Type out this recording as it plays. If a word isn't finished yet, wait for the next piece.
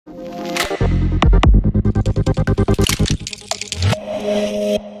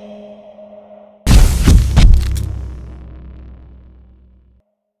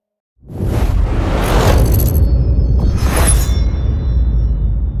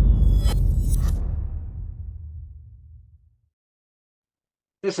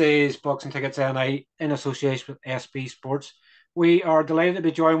This is Boxing Tickets NI in association with SB Sports. We are delighted to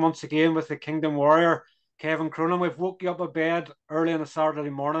be joined once again with the Kingdom Warrior, Kevin Cronin. We've woke you up of bed early on a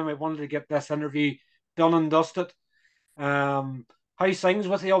Saturday morning. We wanted to get this interview done and dusted. How's things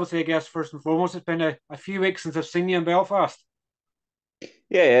with you? Obviously, I guess first and foremost, it's been a few weeks since I've seen you in Belfast.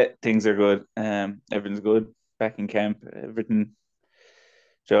 Yeah, things are good. Everything's good back in camp. Everything,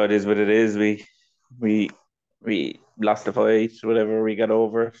 so it is what it is. We we lost the fight, whatever. We got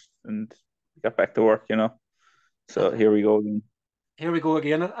over it and got back to work. Uh, So here we go again. Here we go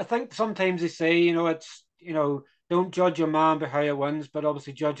again. I think sometimes they say, don't judge a man by how he wins, but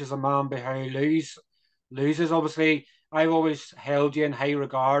obviously judges a man by how he loses. Obviously, I've always held you in high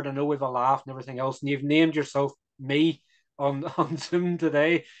regard. I know we've a laugh and everything else, and you've named yourself me on on Zoom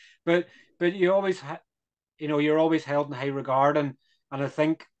today, but you always you're always held in high regard, and I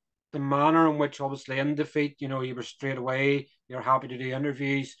think the manner in which obviously in defeat, you were straight away. You're happy to do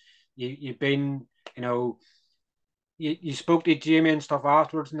interviews. You've been, you know you spoke to Jamie and stuff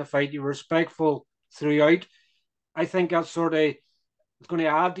afterwards in the fight. You were respectful throughout. I think that's sort of it's going to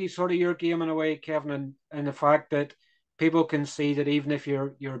add to sort of your game in a way, Kevin, and the fact that people can see that even if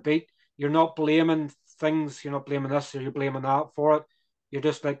you're beat, you're not blaming things. You're not blaming this or you're blaming that for it. You're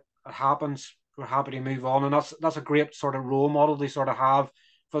just like it happens. We're happy to move on, and that's a great sort of role model they sort of have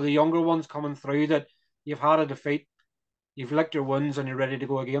for the younger ones coming through. That you've had a defeat, you've licked your wounds, and you're ready to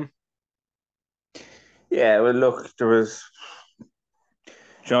go again. Yeah, well, look, the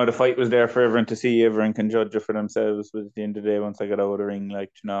fight was there for everyone to see. Everyone can judge it for themselves. But at the end of the day, once I got out of the ring,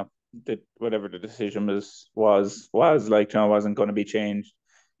 whatever the decision was like, wasn't going to be changed,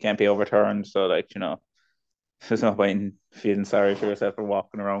 can't be overturned. So there's no point in feeling sorry for yourself or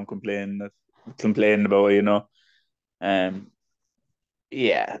walking around complaining about. Um,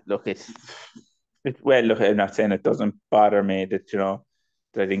 yeah, look, well, look, I'm not saying it doesn't bother me that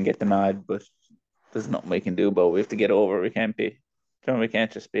I didn't get the nod, but there's nothing we can do about it. We have to get over it. We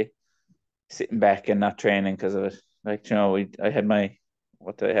can't just be sitting back and not training because of it. I had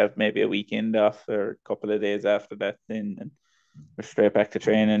what do I have, maybe a weekend off or a couple of days after that, then and we're straight back to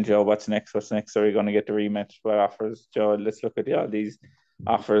training. Joe, what's next? What's next? Are we going to get the rematch? What offers, Joe? Let's look at all these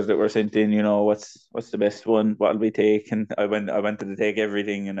offers that were sent in. What's the best one? What'll we take? And I wanted to take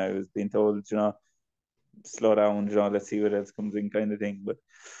everything, and I was being told, slow down. Let's see what else comes in, kind of thing. But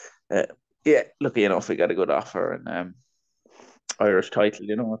yeah, lucky enough, we got a good offer and Irish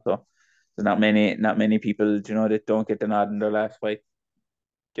title. So there's not many people, that don't get the nod in their last fight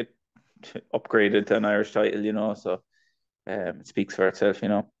get upgraded to an Irish title. So it speaks for itself.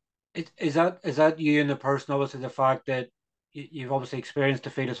 Is that you and the person obviously the fact that you've obviously experienced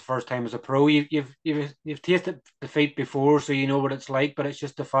defeat as the first time as a pro. You've tasted defeat before, so you know what it's like. But it's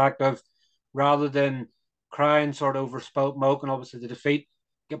just the fact of rather than crying sort of over spilt milk and obviously the defeat,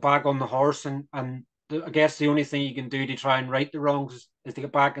 get back on the horse I guess the only thing you can do to try and right the wrongs is to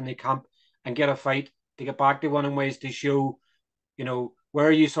get back in the camp and get a fight to get back to winning ways to show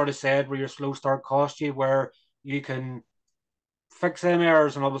where you sort of said where your slow start cost you, where you can fix them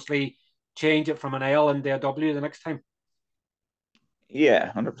errors and obviously change it from an L into a W the next time.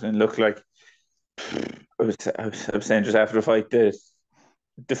 Yeah, 100%. Look, like I was saying just after the fight, the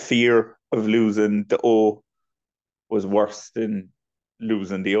fear of losing the O was worse than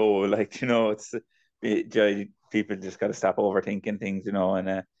losing the O. People just got to stop overthinking things, and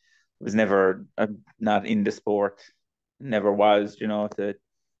it was never not in the sport, never was, to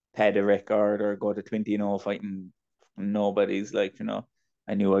pad a record or go to 20-0 fighting nobody's I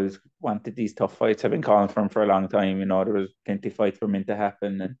knew I was wanted these tough fights. I've been calling for them for a long time. There was plenty of fights were meant to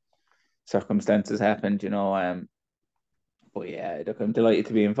happen and circumstances happened. But yeah, look, I'm delighted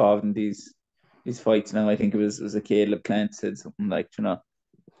to be involved in these fights now. I think it was a Caleb Plant said something like, the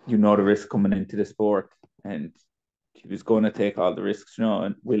risk coming into the sport, and he was going to take all the risks,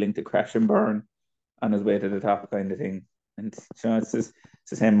 and willing to crash and burn on his way to the top, kind of thing. And it's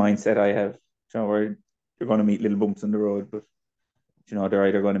the same mindset I have. Where you're going to meet little bumps in the road, but they're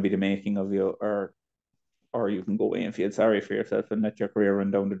either going to be the making of you, or you can go away and feel sorry for yourself and let your career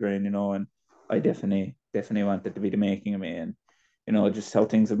run down the drain. And I definitely want it to be the making of me, and just how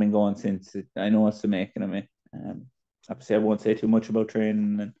things have been going since. I know it's the making of me. Obviously, I won't say too much about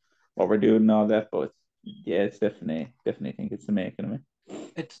training and what we're doing and all that, but yeah, it's definitely think it's the making of me.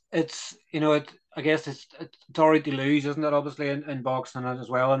 It's I guess it's alright to lose, isn't it? Obviously in boxing as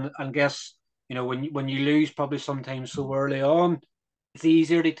well, and I guess when you lose probably sometimes so early on, it's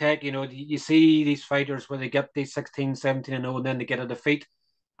easier to take. You see these fighters where they get these 16, 17 and 0, and then they get a defeat,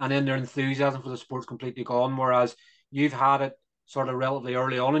 and then their enthusiasm for the sport's completely gone. Whereas you've had it sort of relatively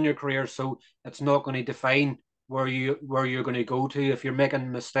early on in your career, so it's not going to define where you're going to go to. If you're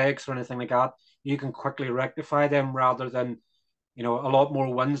making mistakes or anything like that, you can quickly rectify them rather than a lot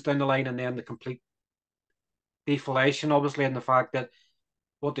more wins down the line and then the complete deflation, obviously, and the fact that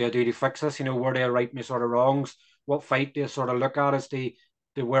what do I do to fix this? Where do I right my sort of wrongs? What fight do I sort of look at as the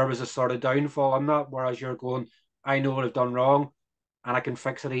where was the sort of downfall in that? Whereas you're going, I know what I've done wrong and I can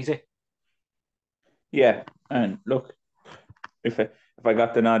fix it easy. Yeah, and look, if I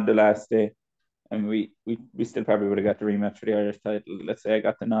got the nod the last day, and we still probably would have got the rematch for the Irish title. Let's say I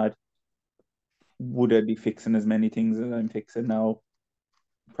got the nod. Would I be fixing as many things as I'm fixing now?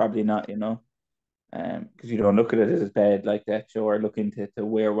 Probably not, because you don't look at it as bad like that, or look into to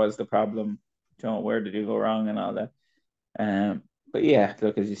where was the problem, where did you go wrong and all that. But yeah,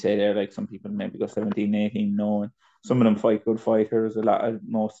 look, as you say there, like some people maybe go 17, 18, no, and some of them fight good fighters.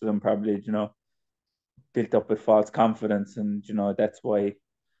 Most of them probably, built up with false confidence, and that's why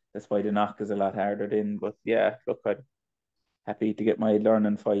the knock is a lot harder then. But yeah, look, I'm happy to get my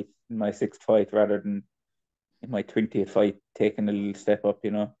learning fight in my sixth fight rather than in my 20th fight taking a little step up,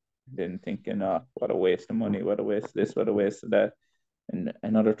 then thinking, oh, what a waste of money, what a waste of this, what a waste of that. And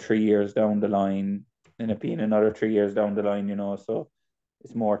another 3 years down the line, and it being another 3 years down the line, so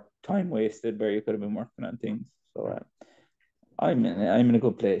it's more time wasted where you could have been working on things. So I'm in a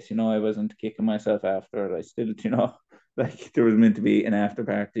good place. I wasn't kicking myself after it. I still, like there was meant to be an after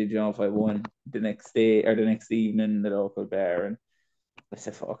party. If I won the next day or the next evening in the local bar, and I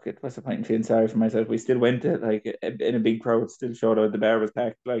said, "Fuck it, what's the point in feeling sorry for myself?" We still went to like in a big crowd. Still showed out. The bar was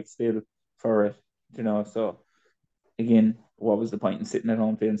packed, like still for it. So again, what was the point in sitting at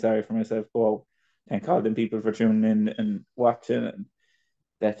home feeling sorry for myself? Go out, thank all them people for tuning in and watching, and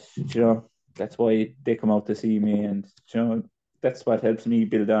that's why they come out to see me, and that's what helps me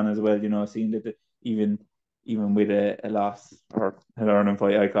build on as well. Seeing that even with a loss or a learning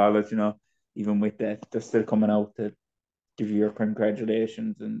fight, I call it. Even with that, they're still coming out to give you your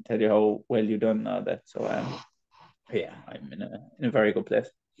congratulations and tell you how well you done and all that. So yeah, I'm in a very good place.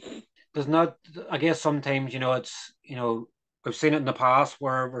 There's not, I guess sometimes, it's, we've seen it in the past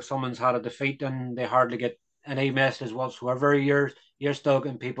where someone's had a defeat and they hardly get any messages whatsoever. You're still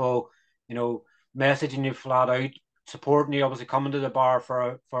getting people, you know, messaging you flat out, supporting you, obviously coming to the bar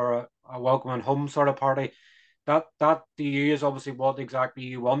for a welcoming home sort of party. That to you is obviously what exactly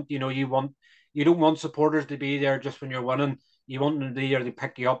you want. You don't want supporters to be there just when you're winning. You want them to be there to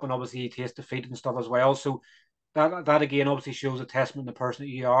pick you up and obviously taste defeat and stuff as well. So that again obviously shows a testament to the person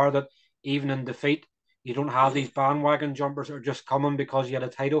that you are, that even in defeat, you don't have these bandwagon jumpers that are just coming because you had a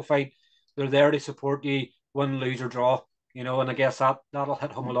title fight. They're there to support you, win, lose, or draw. And I guess that'll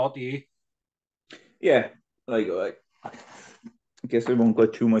hit home a lot to you. Yeah, like I guess we won't go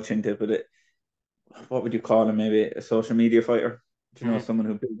too much into it, but what would you call him? Maybe a social media fighter. Mm-hmm. Someone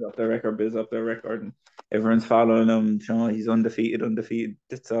who builds up their record, and everyone's following him. He's undefeated, undefeated.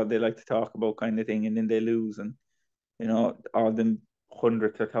 That's all they like to talk about, kind of thing. And then they lose, and all them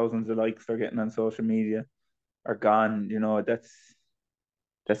hundreds or thousands of likes they're getting on social media are gone.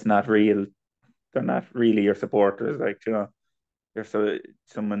 That's not real. They're not really your supporters. Like you're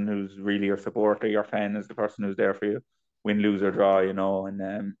someone who's really your supporter. Your fan is the person who's there for you, win, lose or draw.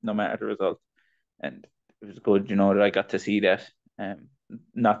 And no matter the result. And it was good, that I got to see that. Um,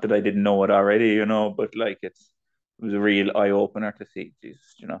 Not that I didn't know it already, but like it was a real eye opener to see.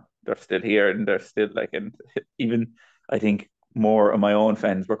 Jesus, they're still here and they're still like, and even I think more of my own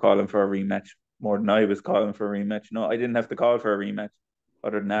fans were calling for a rematch more than I was calling for a rematch. No, I didn't have to call for a rematch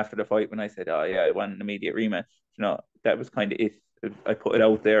other than after the fight when I said, "Oh yeah, I want an immediate rematch." That was kind of it. I put it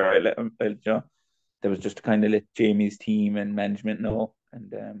out there. I let him, that was just to kind of let Jamie's team and management know,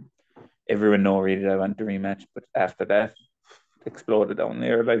 and everyone know really that I want the rematch. But after that, exploded down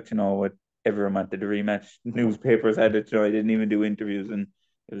there. Like, what everyone wanted the rematch. Newspapers had it, I didn't even do interviews, and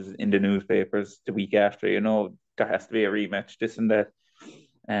it was in the newspapers the week after, there has to be a rematch, this and that.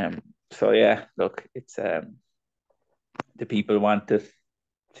 So yeah, look, it's the people want it.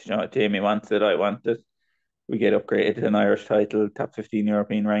 Jamie wants it, I want it. We get upgraded to an Irish title, top 15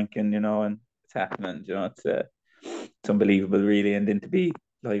 European ranking, and it's happening. It's unbelievable, really. And then to be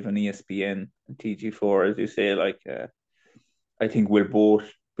live on ESPN and TG4, as you say, like, I think we'll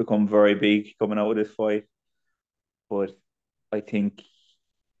both become very big coming out of this fight. But I think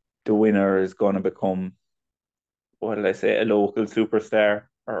the winner is going to become, what did I say, a local superstar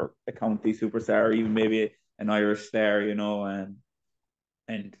or a county superstar, or even maybe an Irish star,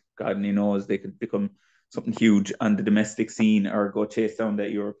 and God only knows they could become something huge on the domestic scene or go chase down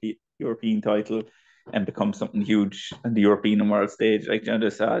that European title and become something huge on the European and world stage. Like,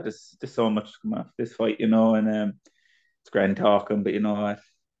 there's so much to come off this fight, and it's grand talking, but you know what?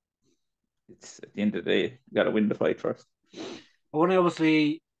 it's at the end of the day, you got to win the fight first. I want to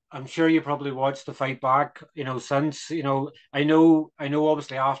obviously, I'm sure you probably watched the fight back, since, I know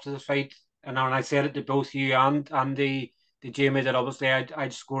obviously after the fight, and when I said it to both you and the Jamie that obviously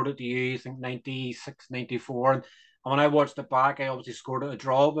I'd scored it to you, I think 96, 94. And when I watched it back, I obviously scored it a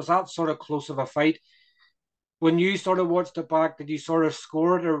draw. Was that sort of close of a fight? When you sort of watched it back, did you sort of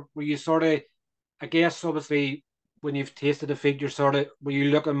score it, or were you sort of, I guess obviously when you've tasted the food, you're sort of, were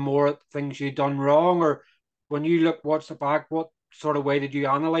you looking more at things you'd done wrong, or when you watched it back, what sort of way did you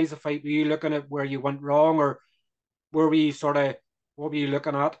analyze the fight? Were you looking at where you went wrong, or where were you sort of, what were you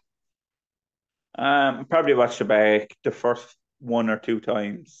looking at? Probably watched it back the first one or two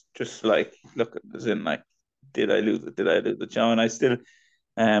times, just like look as in like, did I lose it? Did I lose it? John, I still,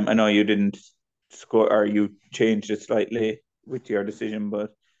 I know you didn't score or you changed it slightly with your decision,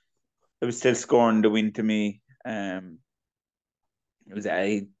 but it was still scoring the win to me. It was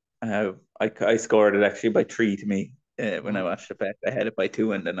I scored it actually by three to me when I Mhm. watched it back. I had it by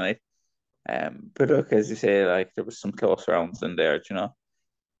two in the night. But look, as you say, like there was some close rounds in there.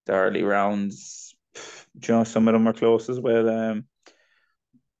 The early rounds, some of them are close as well.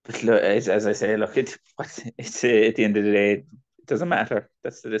 But look, as I say, look, it's at the end of the day, it doesn't matter.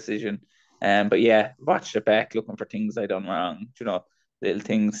 That's the decision. But yeah, watched it back, looking for things I done wrong. Little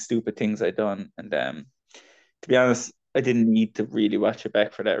things, stupid things I done, and to be honest, I didn't need to really watch it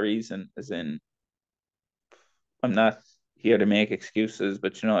back for that reason. As in, I'm not here to make excuses,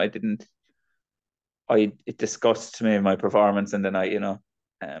 but I didn't. It disgusts me my performance in the night.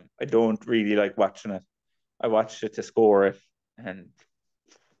 I don't really like watching it. I watched it to score it, and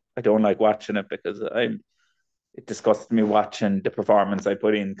I don't like watching it because it disgusts me watching the performance I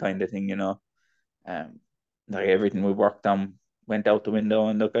put in, kind of thing. Um, like everything we worked on went out the window,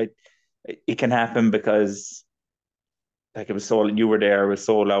 and look, it can happen because like it was so you were there, it was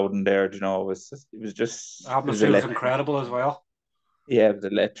so loud in there. The It was atmosphere was electric. incredible as well. Yeah, it was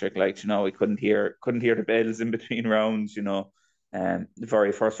electric. Like we couldn't hear the bells in between rounds. The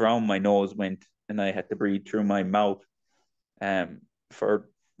very first round, my nose went, and I had to breathe through my mouth. Um,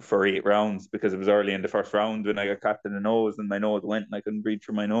 for 8 rounds because it was early in the first round when I got caught in the nose and my nose went and I couldn't breathe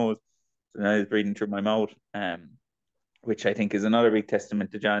through my nose. So then I was breathing through my mouth. Which I think is another big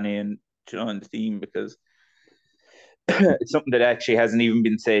testament to Johnny and and the team because it's something that actually hasn't even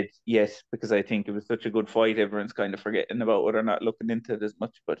been said yet because I think it was such a good fight. Everyone's kind of forgetting about it or not looking into it as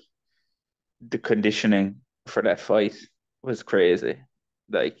much, but the conditioning for that fight was crazy.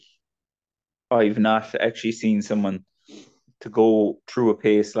 Like I've not actually seen someone to go through a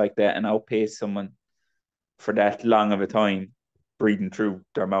pace like that and outpace someone for that long of a time, breathing through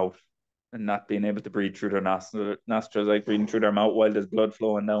their mouth and not being able to breathe through their nostrils, like breathing through their mouth while there's blood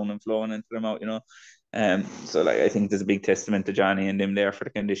flowing down and flowing into their mouth. So like I think there's a big testament to Johnny and them there for the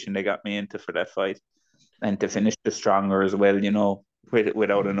condition they got me into for that fight and to finish the stronger as well,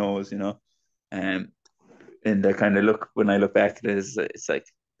 without a nose. Um, and I kind of look when I look back at it, it's like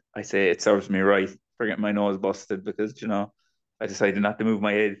I say it serves me right for getting my nose busted because I decided not to move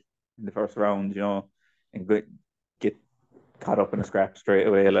my head in the first round, and get caught up in a scrap straight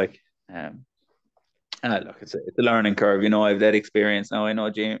away. Like, look, it's a learning curve. I have that experience now. I know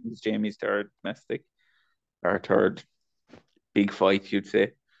Jamie's third domestic or third big fight, you'd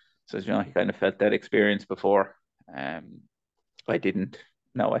say. So he kind of felt that experience before. Um, I didn't.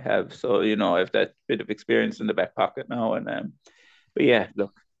 Now I have. So I have that bit of experience in the back pocket now, and but yeah,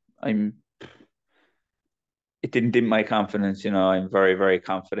 look, I'm. It didn't dim my confidence. I'm very, very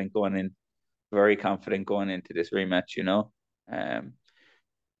confident going in. Very confident going into this rematch. Um,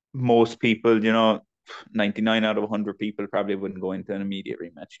 most people, 99 out of 100 people probably wouldn't go into an immediate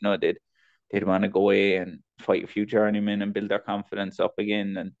rematch. They'd want to go away and fight a few journeymen and build their confidence up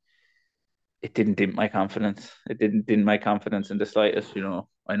again. And it didn't dent my confidence. It didn't dent my confidence in the slightest.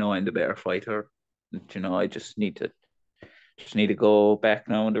 I know I'm the better fighter. I just need to go back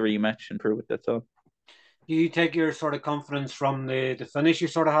now in the rematch and prove it. That's all. Do you take your sort of confidence from the finish you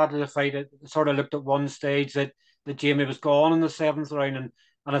sort of had to the fight? It sort of looked at one stage that Jamie was gone in the seventh round, and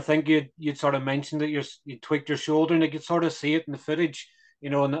I think you'd sort of mentioned that you tweaked your shoulder, and you could sort of see it in the footage,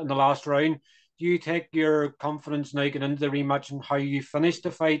 in the last round. Do you take your confidence now getting into the rematch and how you finished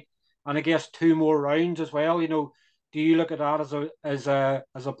the fight, and I guess two more rounds as well? Do you look at that as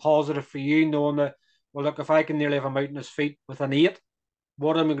a positive for you, knowing that, well, look, if I can nearly have him out in his feet with an eight,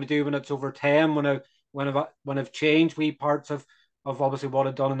 what am I going to do when it's over 10, when I've changed wee parts of obviously what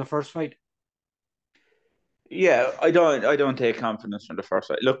I'd done in the first fight? Yeah, I don't take confidence from the first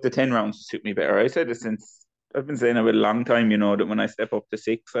fight. Look, the 10 rounds suit me better. I said it since I've been saying it a long time. That when I step up to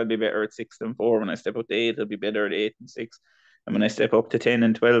six, I'll be better at 6 and 4. When I step up to eight, I'll be better at 8 and 6. And when I step up to 10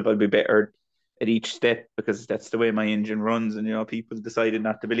 and 12, I'll be better at each step because that's the way my engine runs. And people decided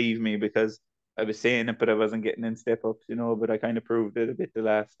not to believe me because I was saying it, but I wasn't getting in step ups. But I kind of proved it a bit the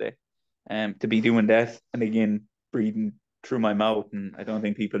last day. To be doing that and again breathing through my mouth, and I don't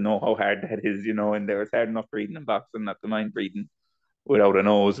think people know how hard that is. And there it's hard enough breathing in boxing, not to mind breathing without a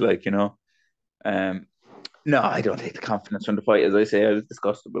nose, um, no, I don't take the confidence from the fight. As I say, I was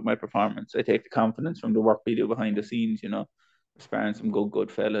disgusted with my performance. I take the confidence from the work we do behind the scenes. We're sparring some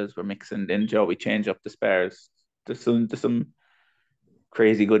good fellas. We're mixing. Then Joe, we change up the spars. There's some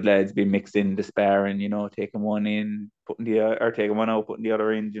crazy good lads being mixed in the sparring. Taking one in, putting the or taking one out, putting the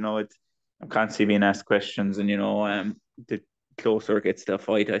other in. I'm constantly being asked questions, and the closer it gets to a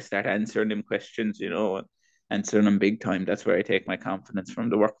fight, I start answering them questions. Answering them big time. That's where I take my confidence from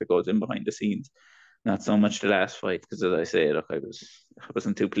the work that goes in behind the scenes, not so much the last fight, because as I say, look, I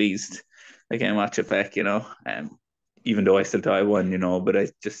wasn't too pleased. I can't watch it back, even though I still thought I won, but I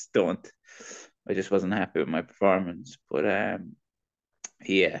just don't. I just wasn't happy with my performance. But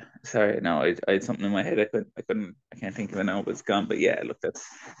yeah, sorry, no, I had something in my head. I can't think of it now, but it's gone. But yeah, look,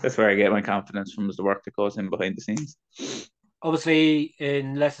 that's where I get my confidence from, is the work that goes in behind the scenes. Obviously,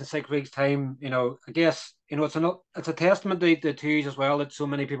 in less than 6 weeks' time, I guess it's a testament to you as well that so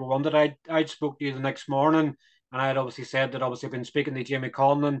many people wondered. I'd spoke to you the next morning, and I had obviously said that obviously been speaking to Jamie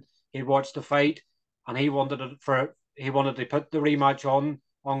Conlon. He'd watched the fight, and he wanted to put the rematch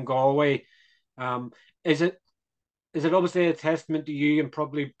on Galway. Um, is it obviously a testament to you and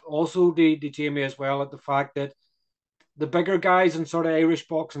probably also to Jamie as well at the fact that the bigger guys in sort of Irish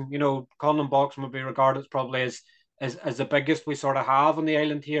boxing, Conlon boxing would be regarded as probably as the biggest we sort of have on the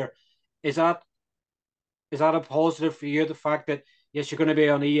island here. Is that is that a positive for you? The fact that yes, you're going to be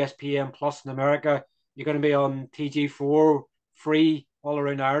on ESPN Plus in America, you're going to be on TG4 free all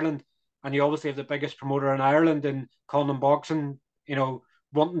around Ireland, and you obviously have the biggest promoter in Ireland in Conlon boxing.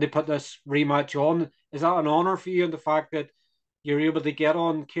 Wanting to put this rematch on. Is that an honour for you? And the fact that you're able to get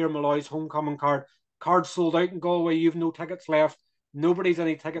on Kieran Malloy's homecoming card. Card sold out in Galway. You've no tickets left. Nobody's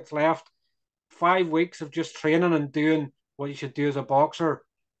any tickets left. 5 weeks of just training and doing what you should do as a boxer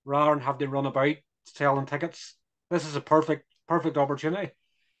rather than have to run about selling tickets. This is a perfect opportunity.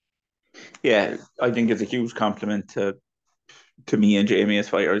 Yeah, I think it's a huge compliment to me and Jamie as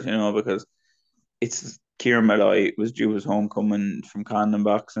fighters, because it's Kieran Malloy was due his homecoming from Condon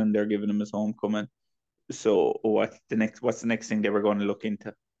boxing. They're giving him his homecoming. So what's the next thing they were going to look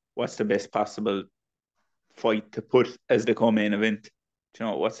into? What's the best possible fight to put as the co-main event?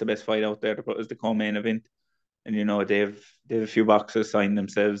 What's the best fight out there to put as the co-main event? And they've a few boxers signed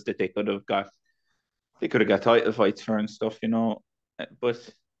themselves that they could have got. They could have got title fights for and stuff. But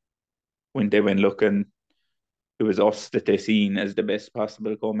when they went looking, it was us that they seen as the best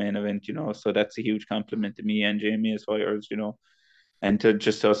possible co-main event. So that's a huge compliment to me and Jamie as fighters. And to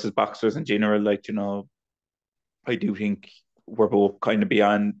just us as boxers in general, I do think we're both kind of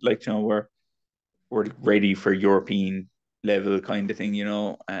beyond, we're ready for European level kind of thing.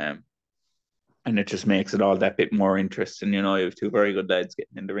 And it just makes it all that bit more interesting. You have two very good lads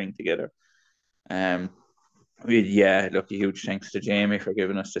getting in the ring together. Um, yeah, look, a huge thanks to Jamie for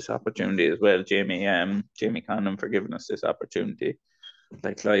giving us this opportunity as well. Jamie Conlon for giving us this opportunity,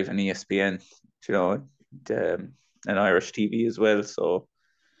 like live on ESPN, and Irish TV as well. So,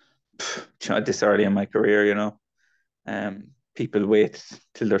 this early in my career, people wait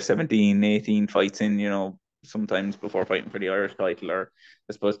till they're 17, 18 fights in, sometimes before fighting for the Irish title, or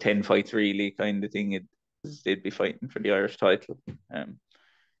I suppose 10 fights really kind of thing. They'd be fighting for the Irish title.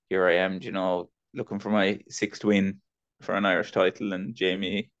 Here I am, looking for my sixth win for an Irish title, and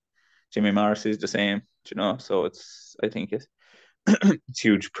Jamie Morris is the same. So I think it's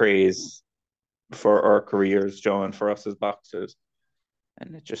huge praise for our careers, John, and for us as boxers.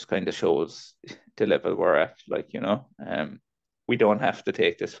 And it just kind of shows the level we're at. We don't have to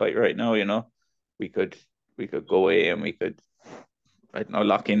take this fight right now. We could go away and we could, I don't know,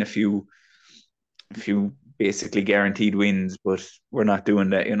 lock in a few basically guaranteed wins, but we're not doing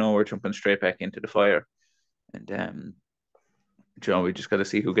that. We're jumping straight back into the fire, and we just got to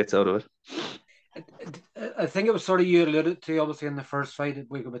see who gets out of it. I think it was sort of you alluded to obviously in the first fight that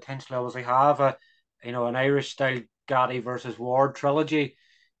we could potentially obviously have an Irish style Gatti versus Ward trilogy.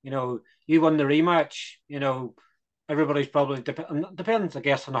 You won the rematch. Everybody's probably depends, I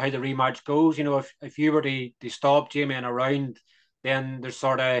guess, on how the rematch goes. If you were to stop Jamie in a round, then there's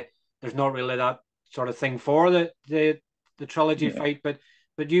not really that sort of thing for the trilogy Yeah, fight.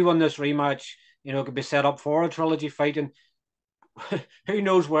 But you won this rematch. It could be set up for a trilogy fight, and who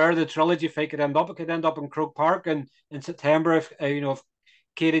knows where the trilogy fight could end up? It could end up in Croke Park in September if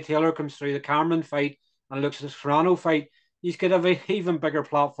Katie Taylor comes through the Cameron fight and looks at the Serrano fight. he's got a even bigger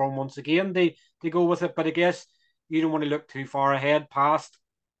platform once again. They go with it, but I guess you don't want to look too far ahead past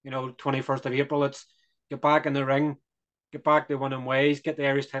 21st of April. It's get back in the ring, get back to winning ways, get the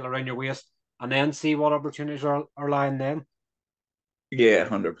Irish title around your waist, and then see what opportunities are lying then. Yeah,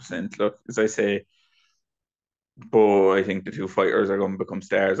 100%. Look, as I say, but I think the two fighters are going to become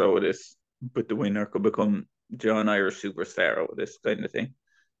stars out of this. But the winner could become John Irish superstar out of this kind of thing.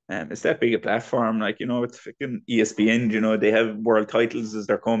 It's that big a platform, like it's freaking ESPN. They have world titles as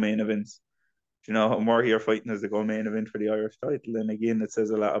their co-main events. And we're here fighting as the co-main event for the Irish title. And again, it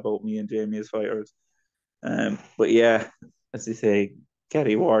says a lot about me and Jamie as fighters. But yeah, as they say,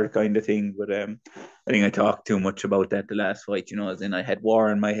 Gary Ward kind of thing. But I think I talked too much about that the last fight. As in I had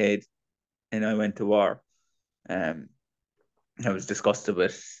war in my head and I went to war. Um, I was disgusted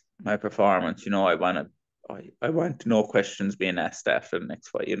with my performance. I want no questions being asked after the next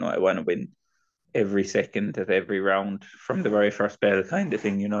fight. I want to win every second of every round from the very first bell, kind of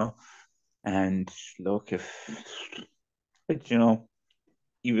thing. And look, but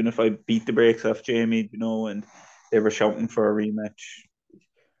even if I beat the brakes off Jamie, and they were shouting for a rematch,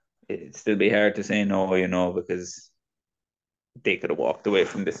 it'd still be hard to say no, because they could have walked away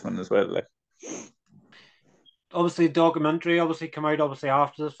from this one as well. Like, Obviously, documentary obviously came out obviously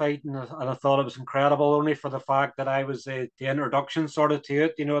after the fight, and I thought it was incredible only for the fact that I was the introduction sort of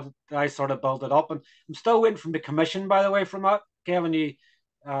to it. I sort of built it up, and I'm still waiting from the commission, by the way, from that. Kevin,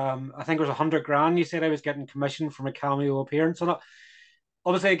 I think it was 100 grand. You said I was getting commission from a cameo appearance, and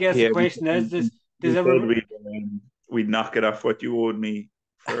obviously, I guess the yeah, question is, does we said ever we'd knock it off what you owed me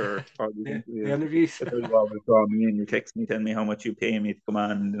for all these the interviews. interviews? Because you always call me and you text me, tell me how much you pay me to come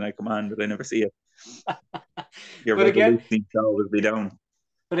on, and then I come on, but I never see it. Your but again, resolution needs to always be down.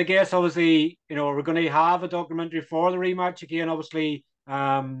 but I guess obviously, we're going to have a documentary for the rematch again. Obviously,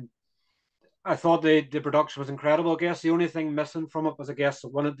 I thought the production was incredible. I guess the only thing missing from it was, I guess, the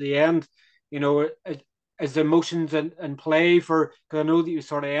one at the end. Is the emotions in play for? Because I know that you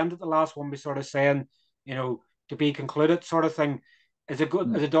sort of ended the last one by sort of saying, to be concluded, sort of thing. Is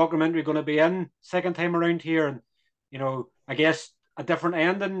a documentary going to be in second time around here? And I guess a different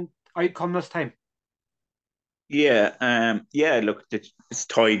ending outcome this time. Yeah. Look, this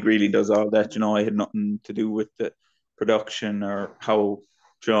Tig really does all that. I had nothing to do with the production or how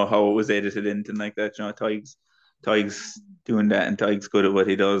it was edited and things like that. Tig's doing that, and Tig's good at what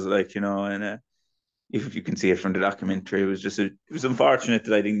he does. And if you can see it from the documentary, it was unfortunate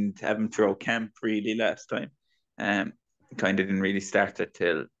that I didn't have him throw camp really last time. Um, kind of didn't really start it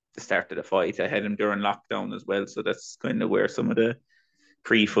till the start of the fight. I had him during lockdown as well, so that's kind of where some of the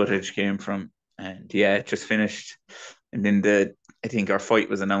pre-footage came from. And yeah, it just finished. And then I think our fight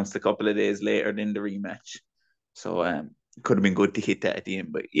was announced a couple of days later than the rematch. So it could have been good to hit that at the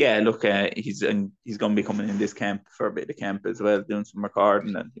end. But yeah, look, he's going to be coming in this camp for a bit of camp as well, doing some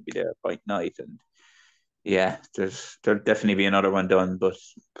recording, and he'll be there fight night. And yeah, there'll definitely be another one done, but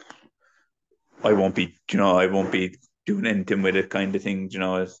I won't be doing anything with it, kind of thing.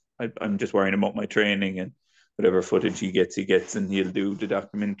 I'm just worrying about my training, and whatever footage he gets, and he'll do the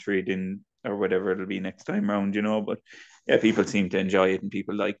documentary then or whatever it'll be next time round. But yeah, people seem to enjoy it and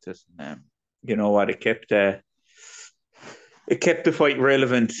people liked it. You know what? It kept the fight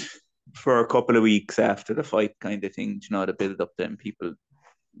relevant for a couple of weeks after the fight, kind of thing. The build up, then people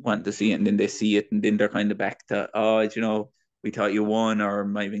want to see it, and then they see it, and then they're kind of back to, we thought you won, or it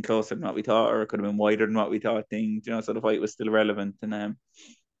might have been closer than what we thought, or it could have been wider than what we thought. So the fight was still relevant, and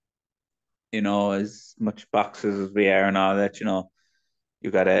as much boxers as we are and all that, you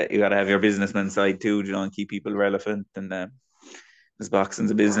gotta have your businessman side too, and keep people relevant. And this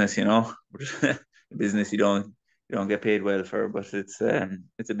boxing's a business, a business you don't get paid well for, but it's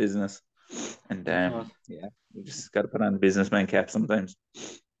a business, and Definitely. yeah, you just got to put on the businessman cap sometimes.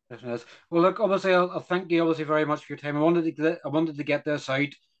 Definitely is. Well, look, obviously, I'll thank you obviously very much for your time. I wanted to get this out,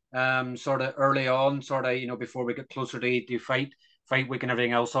 sort of early on, sort of before we get closer to fight week and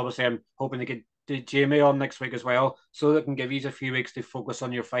everything else. Obviously, I'm hoping to get Jamie on next week as well, so that can give you a few weeks to focus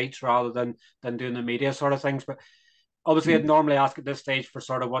on your fights rather than doing the media sort of things. But obviously, I'd normally ask at this stage for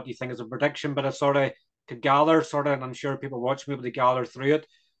sort of what you think is a prediction, but I sort of could gather sort of, and I'm sure people watching me able to gather through it.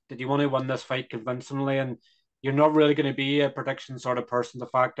 Did you want to win this fight convincingly? And you're not really going to be a prediction sort of person. The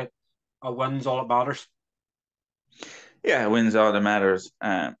fact that a win's all that matters. Yeah, wins all that matters.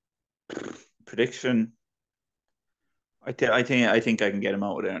 Prediction. I think I can get him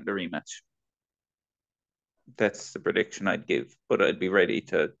out of the rematch. That's the prediction I'd give, but I'd be ready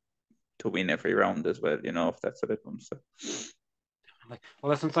to win every round as well. If that's what it comes to.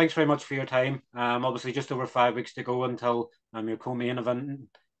 Well, listen, thanks very much for your time. Obviously, just over 5 weeks to go until your co-main event,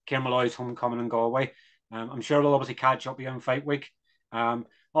 Kieran Malloy's homecoming in Galway. I'm sure we'll obviously catch up with you in fight week.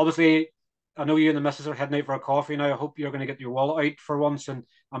 Obviously, I know you and the missus are heading out for a coffee now. I hope you're going to get your wallet out for once and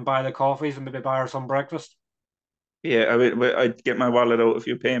buy the coffees and maybe buy her some breakfast. Yeah, I'd get my wallet out if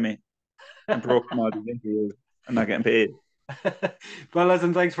you pay me. I broke from all these interviews. I'm not getting paid. Well,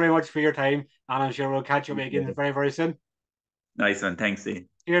 listen, thanks very much for your time, and I'm sure we'll catch up again very, very soon. Nice one. Thanks, Steve.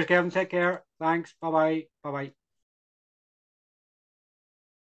 Cheers, Kevin. Take care. Thanks. Bye bye. Bye bye.